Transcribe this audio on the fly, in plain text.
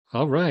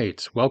All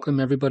right.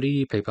 Welcome,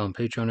 everybody. PayPal and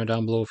Patreon are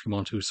down below if you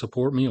want to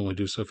support me. Only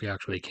do so if you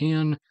actually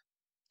can.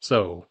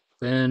 So,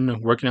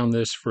 been working on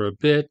this for a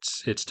bit.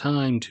 It's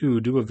time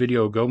to do a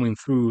video going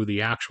through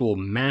the actual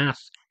math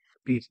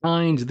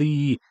behind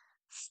the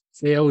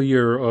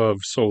failure of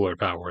solar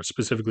power,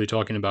 specifically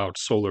talking about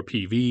solar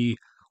PV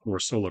or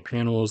solar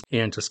panels.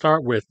 And to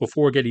start with,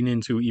 before getting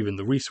into even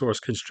the resource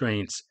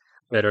constraints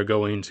that are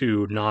going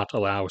to not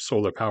allow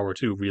solar power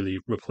to really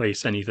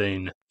replace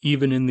anything,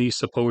 even in the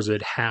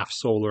supposed half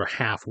solar,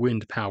 half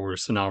wind power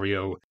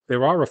scenario,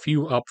 there are a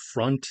few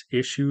upfront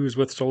issues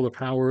with solar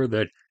power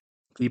that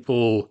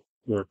people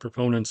or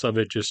proponents of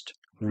it just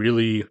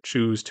really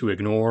choose to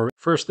ignore.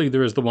 Firstly,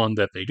 there is the one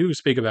that they do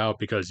speak about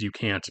because you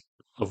can't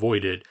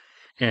avoid it,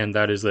 and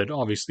that is that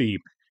obviously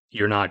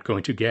you're not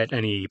going to get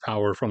any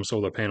power from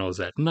solar panels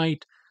at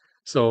night.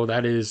 So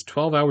that is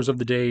 12 hours of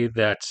the day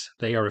that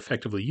they are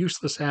effectively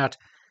useless at.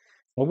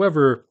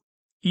 However,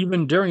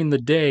 even during the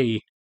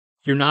day,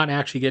 you're not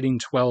actually getting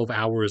 12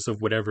 hours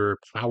of whatever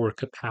power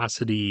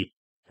capacity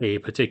a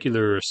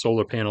particular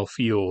solar panel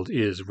field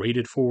is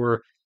rated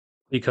for.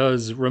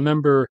 Because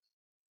remember,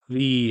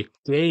 the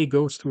day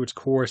goes through its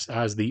course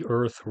as the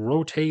Earth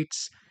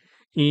rotates,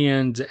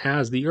 and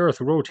as the Earth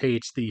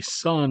rotates, the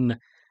sun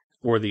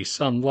or the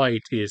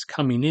sunlight is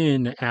coming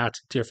in at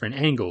different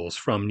angles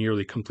from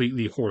nearly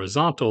completely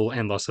horizontal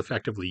and thus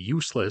effectively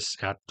useless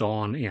at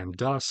dawn and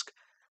dusk.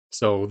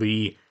 So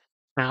the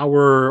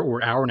hour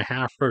or hour and a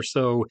half or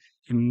so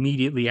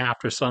immediately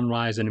after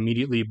sunrise and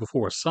immediately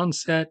before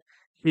sunset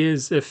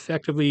is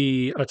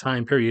effectively a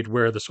time period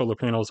where the solar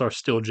panels are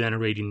still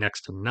generating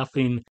next to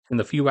nothing. And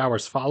the few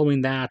hours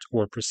following that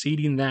or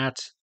preceding that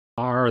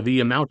are the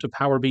amount of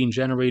power being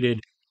generated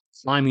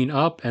climbing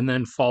up and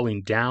then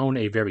falling down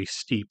a very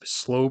steep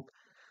slope,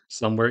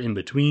 somewhere in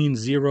between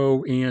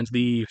 0 and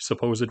the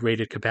supposed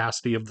rated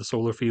capacity of the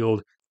solar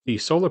field. The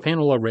solar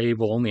panel array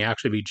will only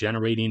actually be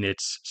generating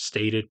its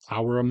stated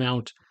power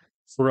amount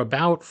for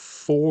about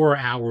 4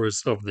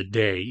 hours of the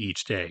day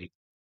each day,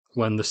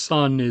 when the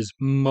sun is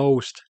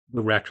most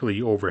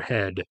directly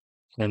overhead,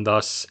 and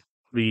thus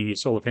the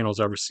solar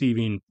panels are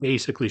receiving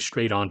basically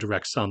straight on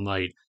direct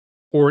sunlight,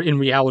 or in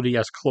reality,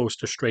 as close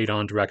to straight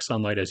on direct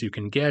sunlight as you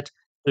can get,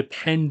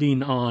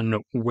 depending on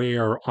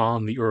where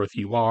on the Earth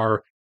you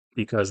are,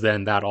 because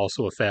then that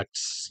also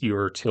affects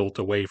your tilt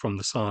away from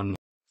the sun.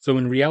 So,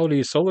 in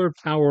reality, solar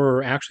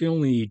power actually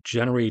only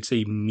generates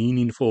a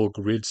meaningful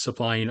grid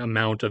supplying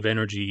amount of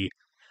energy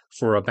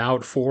for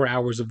about 4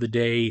 hours of the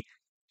day,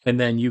 and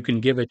then you can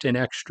give it an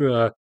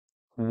extra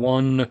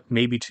 1,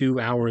 maybe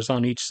 2 hours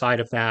on each side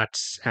of that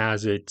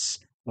as it's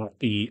at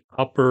the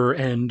upper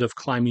end of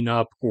climbing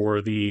up or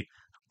the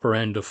upper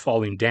end of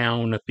falling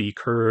down the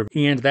curve.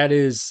 And that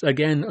is,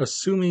 again,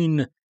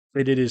 assuming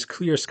that it is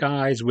clear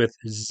skies with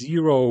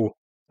 0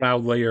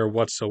 cloud layer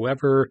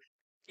whatsoever.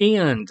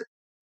 And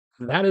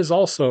that is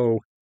also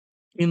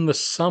in the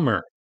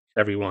summer,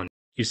 everyone.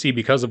 You see,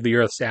 because of the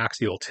Earth's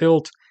axial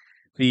tilt,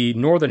 the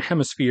northern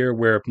hemisphere,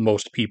 where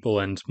most people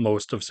and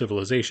most of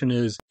civilization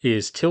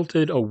is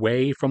tilted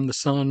away from the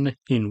sun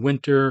in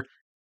winter,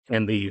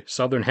 and the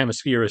southern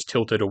hemisphere is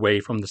tilted away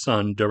from the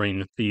sun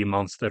during the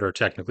months that are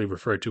technically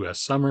referred to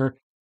as summer.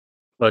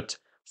 But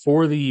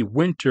for the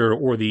winter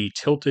or the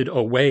tilted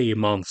away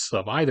months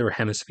of either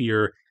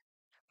hemisphere,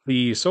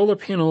 the solar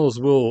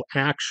panels will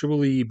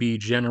actually be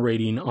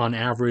generating on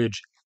average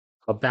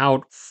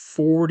about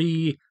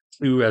 40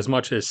 to as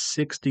much as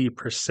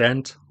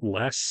 60%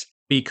 less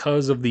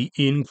because of the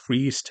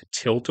increased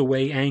tilt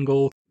away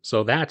angle.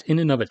 So, that in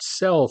and of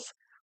itself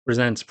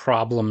presents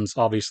problems,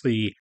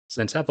 obviously,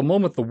 since at the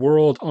moment the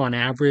world on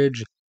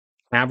average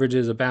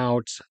averages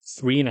about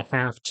 3.5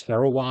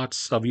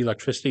 terawatts of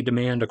electricity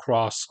demand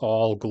across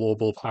all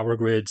global power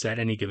grids at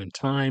any given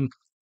time.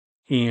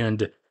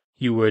 And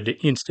you would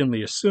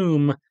instantly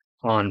assume,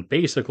 on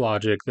basic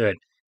logic, that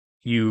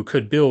you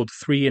could build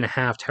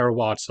 3.5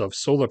 terawatts of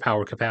solar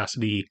power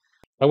capacity.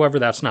 However,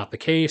 that's not the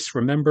case.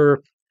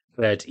 Remember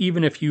that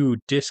even if you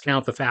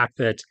discount the fact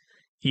that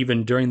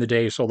even during the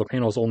day, solar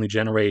panels only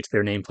generate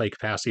their nameplate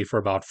capacity for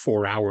about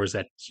 4 hours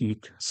at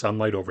peak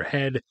sunlight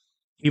overhead,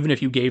 even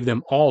if you gave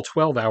them all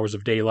 12 hours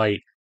of daylight,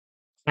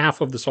 half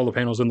of the solar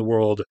panels in the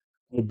world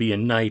would be at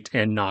night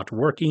and not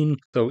working.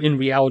 So in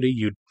reality,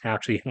 you'd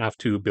actually have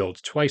to build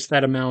twice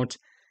that amount.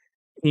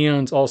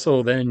 And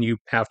also, then you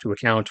have to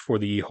account for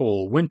the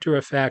whole winter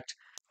effect,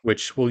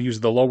 which will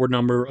use the lower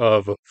number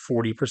of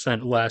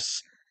 40%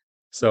 less.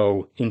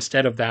 So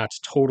instead of that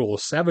total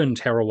 7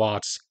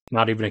 terawatts,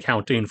 not even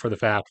accounting for the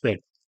fact that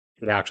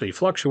it actually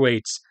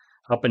fluctuates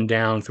up and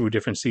down through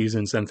different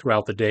seasons and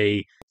throughout the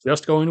day,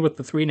 just going with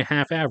the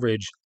 3.5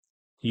 average,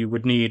 you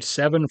would need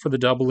 7 for the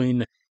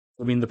doubling,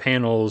 giving the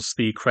panels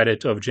the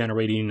credit of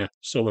generating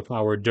solar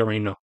power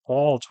during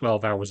all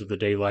 12 hours of the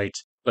daylight.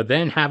 But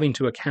then having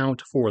to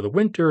account for the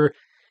winter,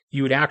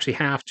 you would actually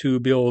have to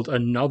build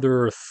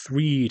another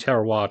 3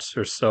 terawatts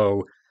or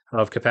so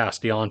of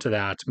capacity onto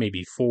that,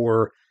 maybe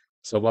 4.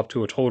 So up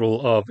to a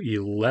total of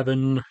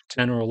 11,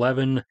 10 or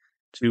 11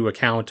 to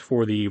account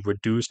for the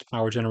reduced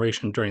power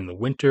generation during the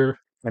winter.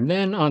 And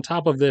then on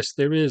top of this,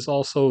 there is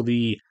also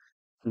the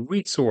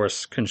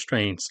resource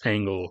constraints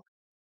angle.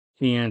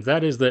 And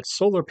that is that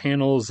solar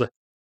panels,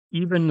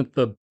 even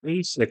the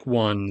basic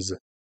ones,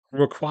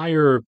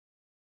 require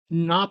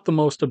not the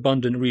most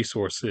abundant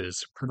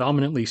resources.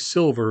 Predominantly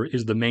silver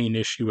is the main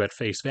issue at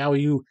face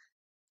value.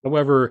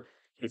 However,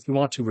 if you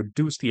want to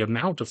reduce the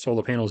amount of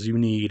solar panels you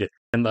need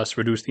and thus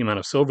reduce the amount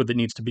of silver that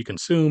needs to be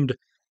consumed,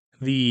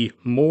 the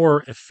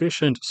more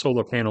efficient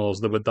solar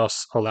panels that would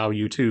thus allow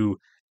you to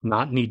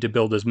not need to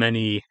build as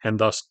many and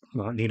thus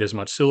not need as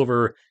much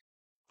silver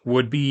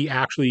would be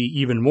actually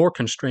even more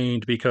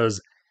constrained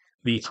because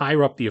the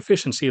higher up the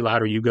efficiency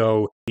ladder you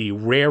go, the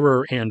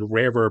rarer and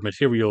rarer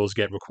materials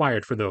get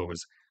required for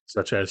those,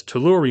 such as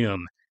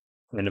tellurium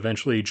and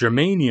eventually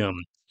germanium.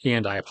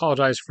 And I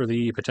apologize for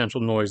the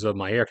potential noise of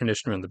my air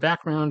conditioner in the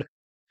background,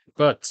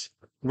 but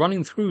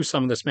running through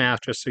some of this math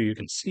just so you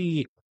can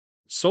see,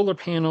 solar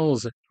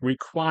panels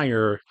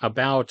require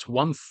about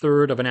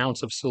 1/3 of an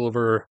ounce of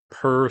silver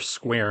per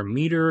square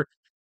meter.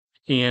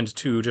 And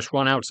to just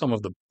run out some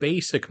of the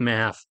basic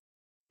math,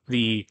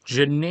 the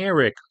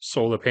generic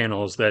solar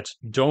panels that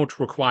don't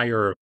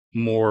require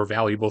more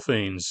valuable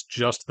things,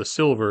 just the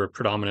silver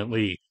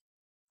predominantly,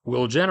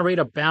 will generate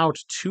about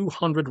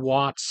 200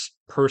 watts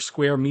per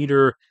square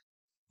meter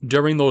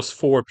during those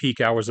 4 peak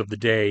hours of the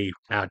day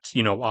at,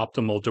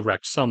 optimal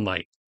direct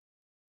sunlight.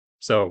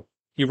 So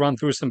you run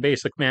through some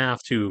basic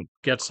math to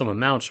get some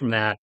amounts from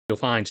that. You'll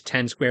find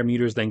 10 square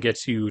meters then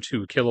gets you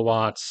 2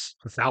 kilowatts,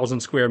 1,000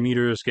 square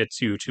meters gets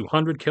you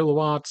 200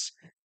 kilowatts,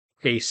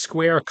 a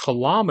square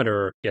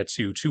kilometer gets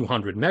you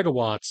 200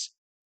 megawatts,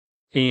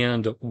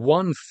 and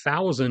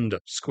 1,000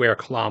 square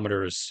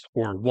kilometers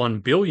or 1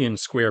 billion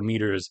square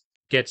meters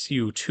gets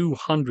you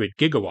 200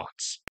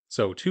 gigawatts.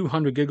 So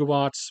 200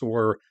 gigawatts,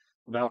 or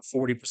about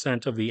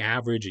 40% of the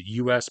average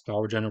US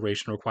power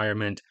generation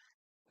requirement,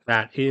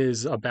 that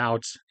is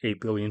about 8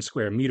 billion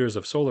square meters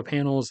of solar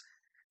panels,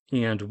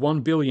 and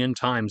 1 billion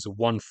times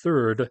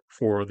 1/3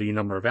 for the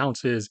number of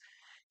ounces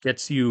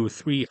gets you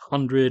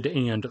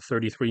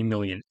 333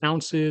 million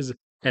ounces.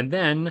 And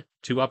then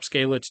to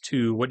upscale it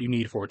to what you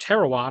need for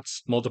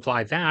terawatts,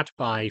 multiply that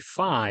by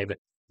 5,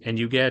 and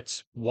you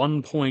get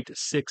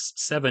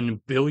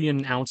 1.67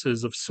 billion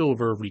ounces of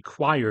silver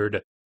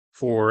required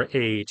for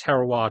a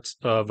terawatt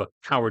of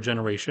power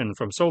generation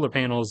from solar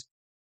panels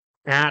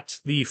at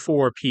the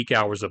 4 peak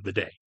hours of the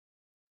day.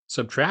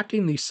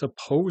 Subtracting the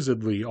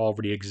supposedly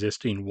already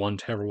existing 1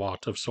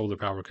 terawatt of solar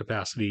power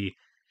capacity,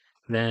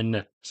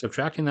 then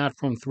subtracting that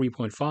from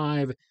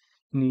 3.5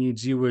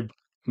 means you would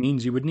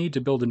need to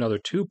build another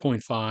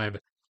 2.5.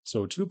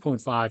 So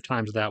 2.5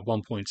 times that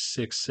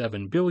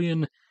 1.67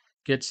 billion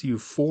gets you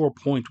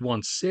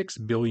 4.16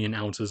 billion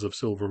ounces of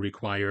silver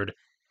required.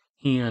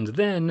 And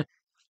then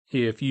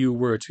if you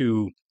were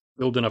to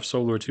build enough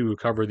solar to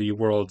cover the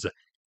world's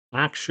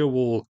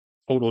actual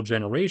total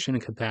generation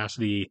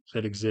capacity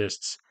that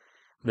exists,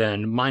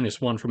 then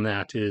 -1 from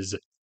that is,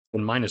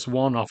 and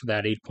 -1 off of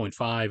that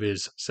 8.5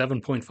 is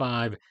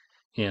 7.5,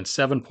 and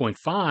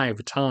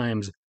 7.5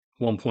 times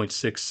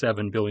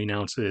 1.67 billion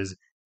ounces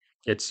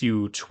gets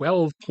you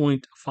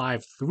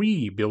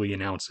 12.53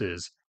 billion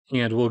ounces,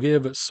 and will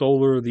give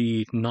solar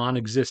the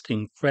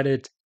non-existing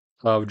credit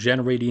of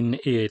generating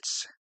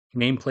its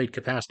nameplate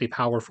capacity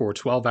power for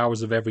 12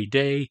 hours of every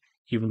day,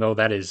 even though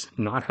that is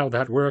not how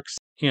that works,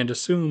 and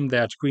assume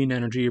that green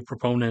energy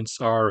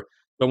proponents are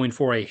going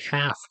for a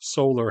half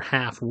solar,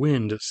 half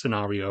wind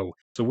scenario.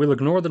 So we'll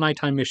ignore the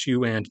nighttime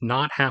issue and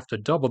not have to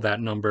double that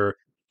number,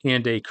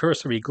 and a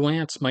cursory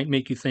glance might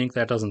make you think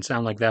that doesn't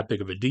sound like that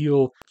big of a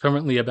deal.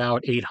 Currently,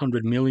 about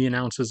 800 million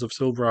ounces of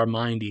silver are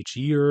mined each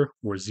year,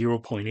 or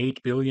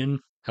 0.8 billion.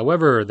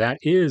 However, that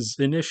is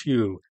an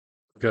issue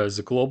because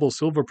global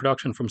silver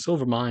production from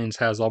silver mines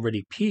has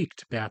already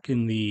peaked back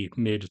in the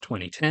mid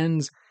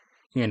 2010s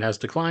and has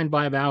declined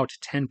by about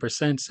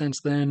 10% since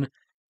then.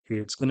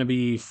 It's going to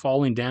be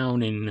falling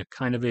down in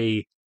kind of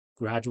a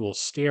gradual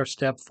stair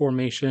step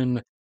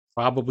formation,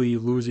 probably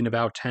losing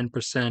about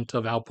 10%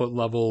 of output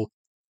level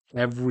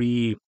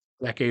every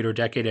decade or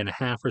decade and a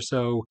half or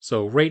so.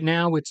 So right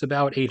now it's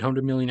about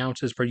 800 million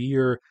ounces per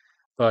year,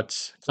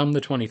 but come the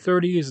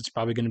 2030s, it's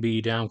probably going to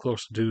be down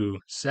closer to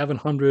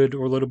 700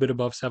 or a little bit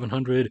above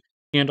 700.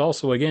 And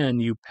also, again,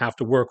 you have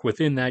to work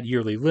within that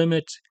yearly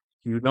limit.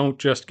 You don't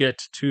just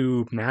get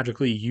to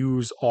magically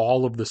use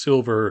all of the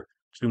silver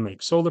to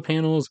make solar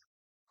panels,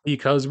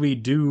 because we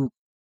do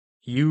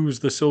use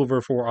the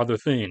silver for other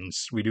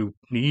things. We do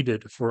need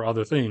it for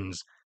other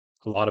things.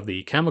 A lot of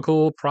the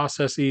chemical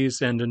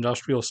processes and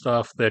industrial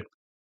stuff that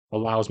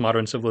allows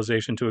modern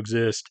civilization to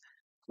exist,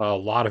 a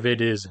lot of it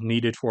is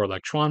needed for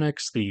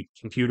electronics, the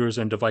computers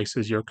and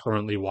devices you're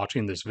currently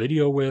watching this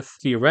video with.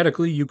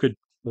 Theoretically, you could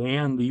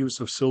ban the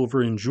use of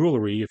silver in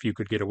jewelry if you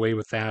could get away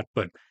with that,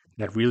 but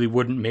that really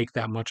wouldn't make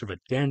that much of a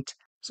dent.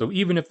 So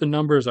even if the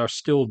numbers are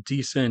still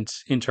decent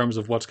in terms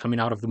of what's coming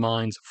out of the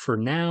mines for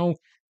now,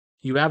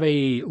 you have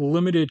a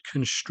limited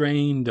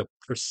constrained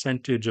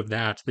percentage of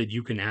that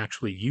you can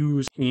actually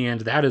use,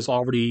 and that is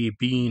already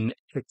being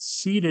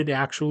exceeded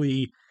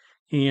actually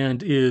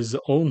and is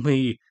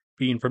only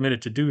being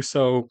permitted to do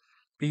so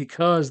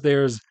because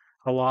there's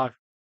a lot,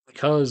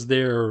 because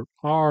there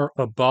are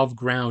above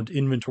ground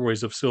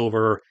inventories of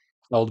silver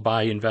held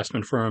by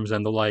investment firms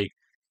and the like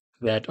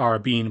that are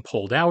being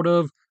pulled out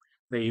of.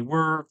 They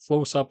were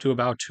close up to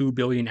about 2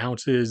 billion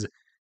ounces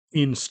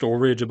in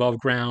storage above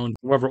ground.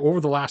 However, over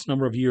the last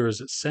number of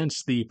years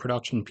since the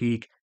production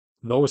peak,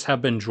 those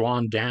have been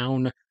drawn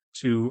down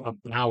to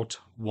about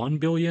 1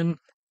 billion,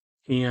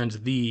 and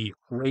the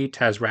rate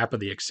has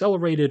rapidly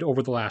accelerated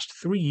over the last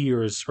 3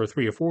 years or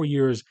 3 or 4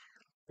 years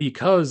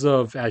because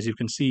of, as you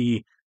can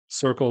see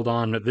circled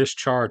on this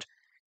chart,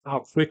 how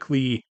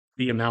quickly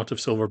the amount of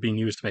silver being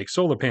used to make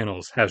solar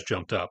panels has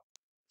jumped up.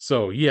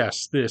 So,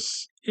 yes,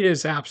 this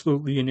is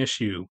absolutely an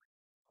issue.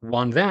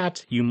 One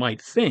that you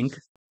might think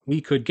we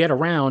could get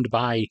around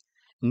by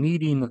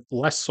needing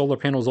less solar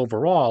panels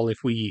overall if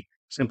we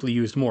simply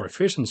used more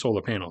efficient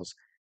solar panels,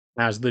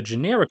 as the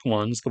generic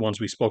ones, the ones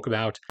we spoke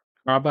about,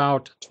 are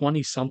about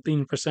 20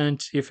 something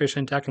percent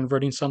efficient at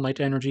converting sunlight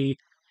to energy.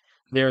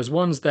 There's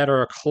ones that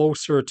are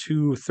closer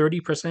to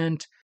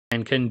 30%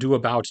 and can do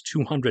about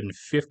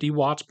 250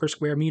 watts per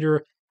square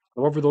meter.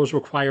 However, those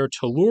require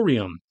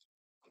tellurium,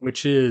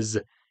 which is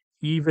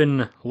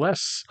even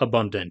less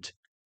abundant.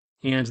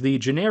 And the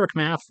generic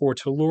math for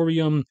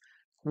tellurium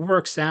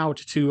works out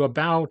to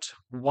about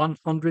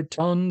 100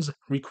 tons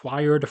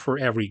required for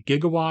every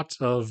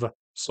gigawatt of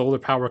solar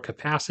power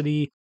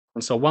capacity.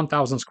 And so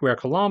 1,000 square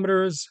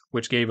kilometers,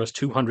 which gave us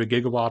 200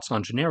 gigawatts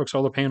on generic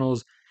solar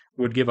panels,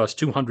 would give us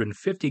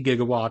 250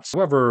 gigawatts.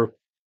 However,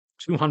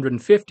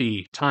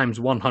 250 times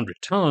 100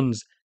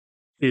 tons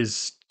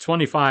is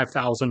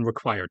 25,000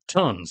 required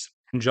tons.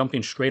 And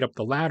jumping straight up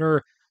the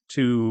ladder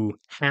to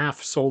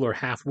half solar,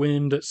 half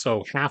wind,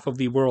 so half of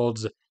the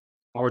world's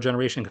power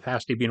generation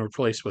capacity being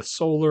replaced with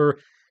solar,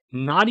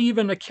 not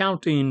even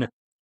accounting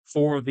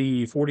for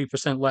the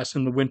 40% less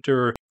in the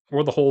winter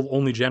or the whole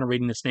only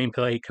generating its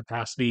nameplate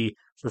capacity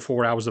for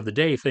 4 hours of the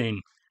day thing.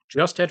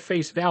 Just at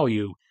face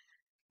value,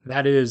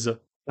 that is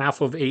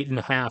half of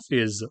 8.5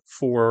 is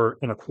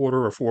 4.25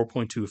 or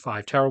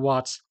 4.25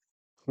 terawatts,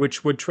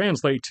 which would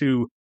translate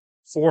to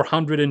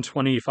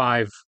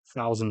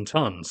 425,000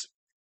 tons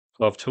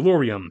of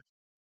tellurium,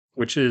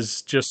 which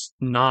is just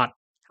not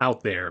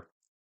out there.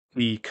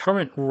 The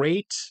current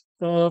rate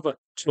of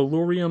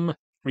tellurium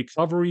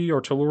recovery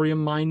or tellurium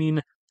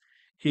mining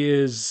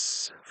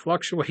is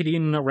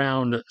fluctuating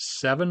around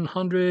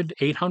 700,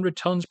 800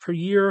 tons per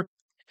year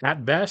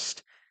at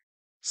best.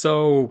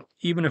 So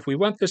even if we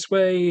went this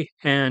way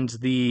and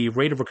the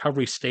rate of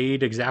recovery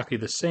stayed exactly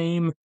the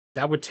same,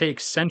 that would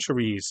take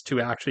centuries to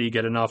actually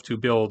get enough to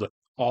build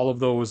all of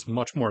those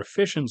much more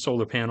efficient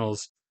solar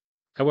panels.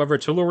 However,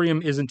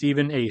 tellurium isn't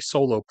even a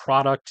solo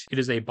product. It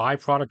is a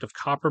byproduct of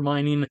copper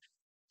mining,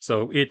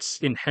 so it's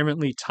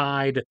inherently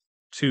tied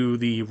to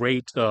the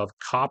rate of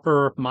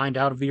copper mined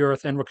out of the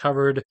earth and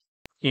recovered.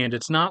 And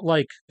it's not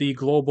like the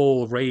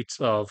global rate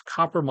of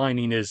copper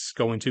mining is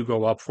going to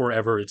go up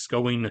forever. It's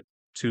going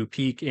to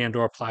peak and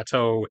or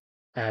plateau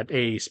at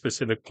a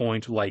specific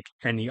point like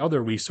any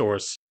other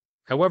resource.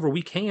 However,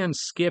 we can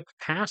skip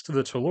past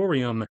the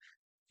tellurium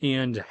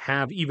and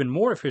have even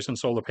more efficient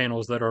solar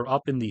panels that are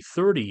up in the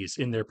 30s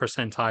in their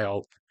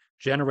percentile,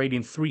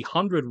 generating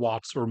 300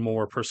 watts or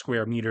more per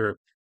square meter.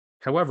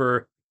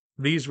 However,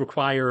 these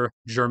require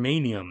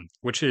germanium,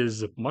 which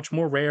is much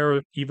more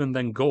rare even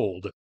than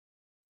gold.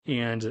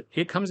 And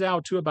it comes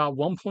out to about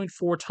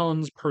 1.4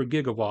 tons per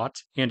gigawatt,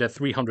 and at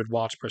 300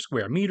 watts per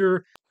square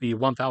meter, the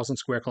 1,000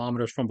 square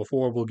kilometers from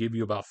before will give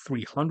you about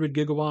 300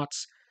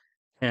 gigawatts.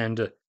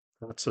 And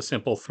that's a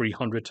simple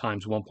 300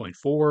 times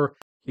 1.4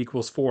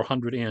 equals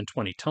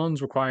 420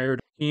 tons required.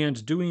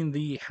 And doing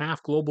the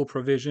half global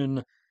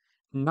provision,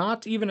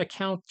 not even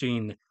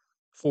accounting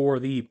for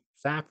the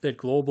fact that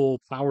global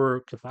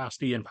power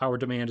capacity and power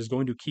demand is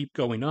going to keep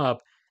going up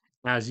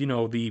as,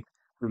 the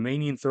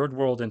remaining third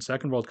world and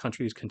second world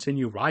countries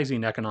continue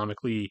rising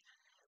economically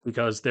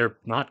because they're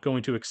not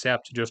going to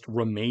accept just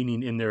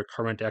remaining in their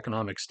current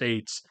economic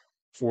states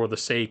for the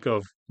sake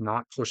of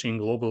not pushing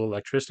global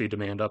electricity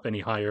demand up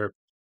any higher.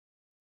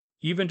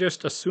 Even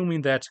just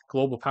assuming that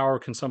global power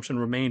consumption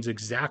remains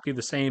exactly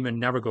the same and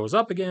never goes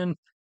up again,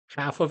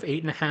 half of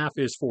 8.5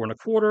 is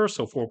 4.25,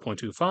 so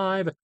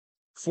 4.25.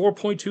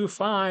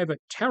 4.25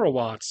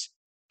 terawatts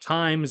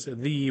times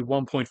the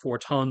 1.4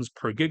 tons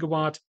per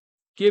gigawatt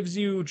gives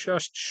you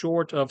just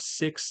short of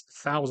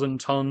 6,000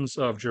 tons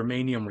of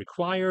germanium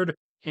required,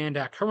 and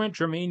at current,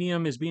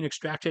 germanium is being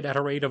extracted at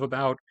a rate of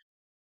about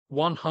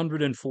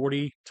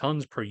 140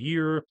 tons per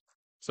year.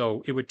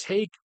 So it would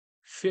take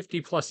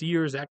 50 plus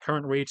years at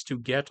current rates to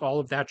get all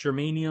of that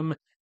germanium.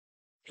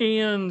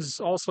 And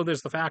also,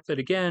 there's the fact that,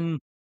 again,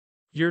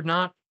 you're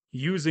not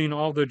using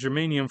all the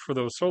germanium for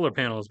those solar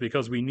panels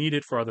because we need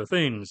it for other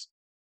things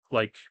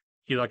like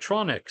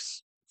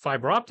electronics,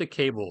 fiber optic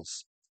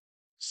cables,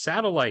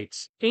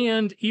 satellites,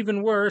 and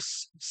even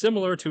worse,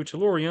 similar to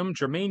tellurium,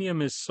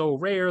 germanium is so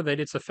rare that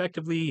it's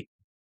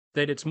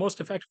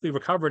most effectively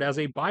recovered as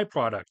a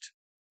byproduct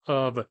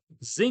of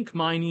zinc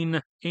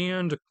mining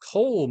and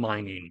coal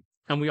mining.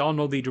 And we all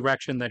know the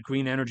direction that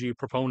green energy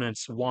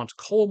proponents want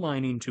coal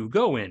mining to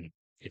go in.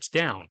 It's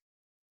down.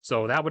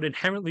 So that would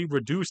inherently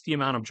reduce the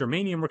amount of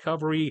germanium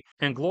recovery,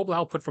 and global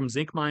output from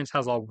zinc mines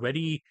has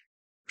already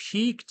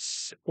peaked,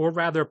 or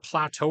rather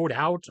plateaued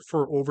out,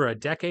 for over a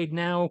decade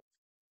now.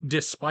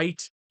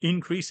 Despite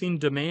increasing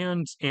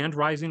demand and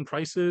rising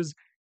prices,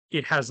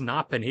 it has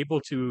not been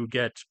able to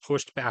get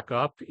pushed back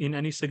up in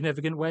any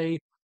significant way.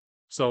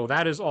 So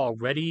that is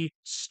already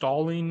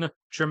stalling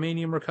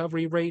germanium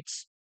recovery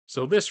rates.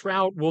 So this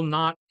route will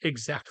not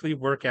exactly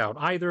work out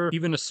either,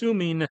 even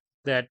assuming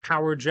that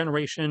power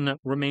generation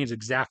remains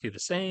exactly the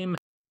same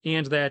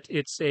and that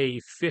it's a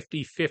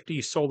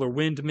 50-50 solar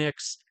wind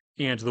mix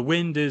and the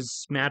wind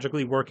is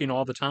magically working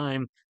all the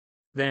time.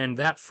 Then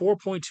that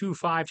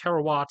 4.25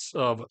 terawatts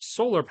of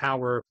solar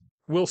power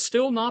will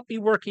still not be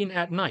working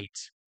at night.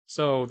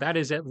 So that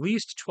is at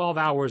least 12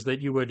 hours that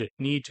you would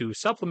need to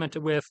supplement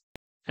it with.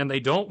 And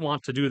they don't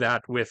want to do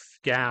that with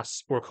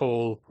gas or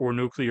coal or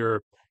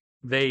nuclear.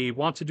 They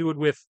want to do it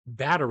with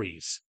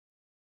batteries.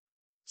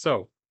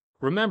 So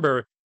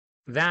remember,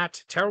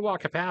 that terawatt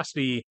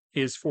capacity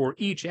is for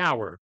each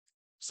hour.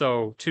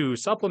 So to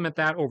supplement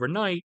that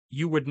overnight,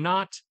 you would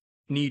not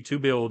need to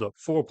build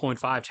 4.5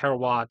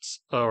 terawatts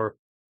or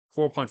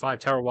 4.5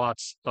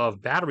 terawatts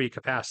of battery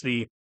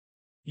capacity.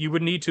 You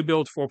would need to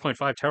build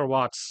 4.5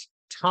 terawatts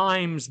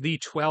times the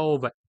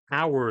 12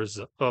 hours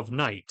of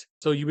night.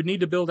 So you would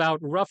need to build out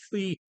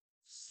roughly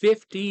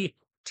 50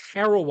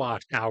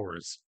 terawatt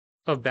hours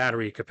of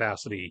battery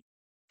capacity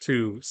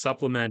to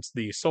supplement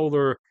the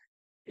solar.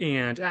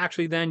 And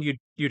actually, then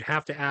you'd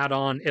have to add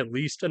on at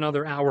least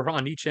another hour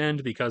on each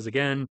end because,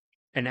 again,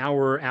 an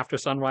hour after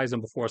sunrise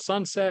and before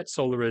sunset,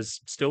 solar is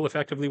still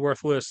effectively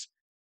worthless.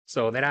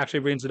 So that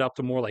actually brings it up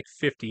to more like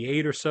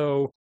 58 or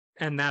so.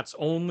 And that's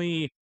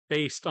only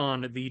based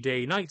on the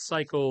day-night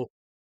cycle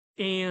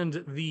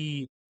and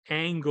the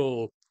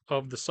angle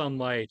of the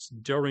sunlight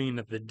during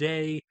the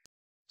day.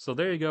 So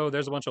there you go.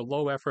 There's a bunch of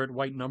low effort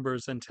white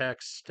numbers and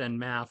text and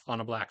math on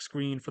a black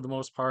screen for the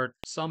most part.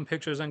 Some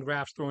pictures and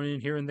graphs thrown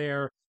in here and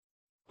there.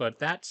 But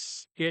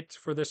that's it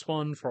for this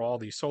one for all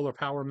the solar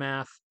power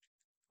math.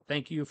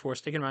 Thank you for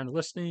sticking around and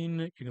listening.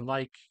 You can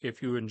like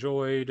if you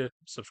enjoyed,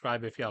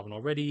 subscribe if you haven't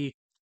already.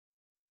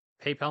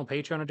 PayPal and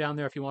Patreon are down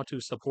there if you want to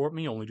support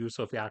me. Only do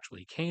so if you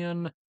actually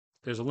can.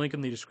 There's a link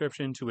in the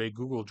description to a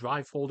Google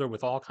Drive folder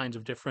with all kinds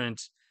of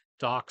different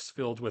docs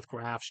filled with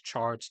graphs,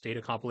 charts,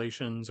 data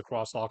compilations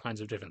across all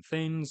kinds of different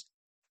things.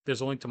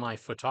 There's a link to my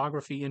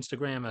photography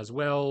Instagram as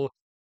well,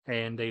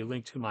 and a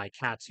link to my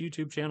cat's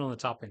YouTube channel in the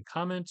top pinned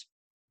comment.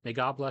 May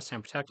God bless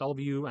and protect all of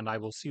you, and I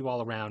will see you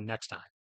all around next time.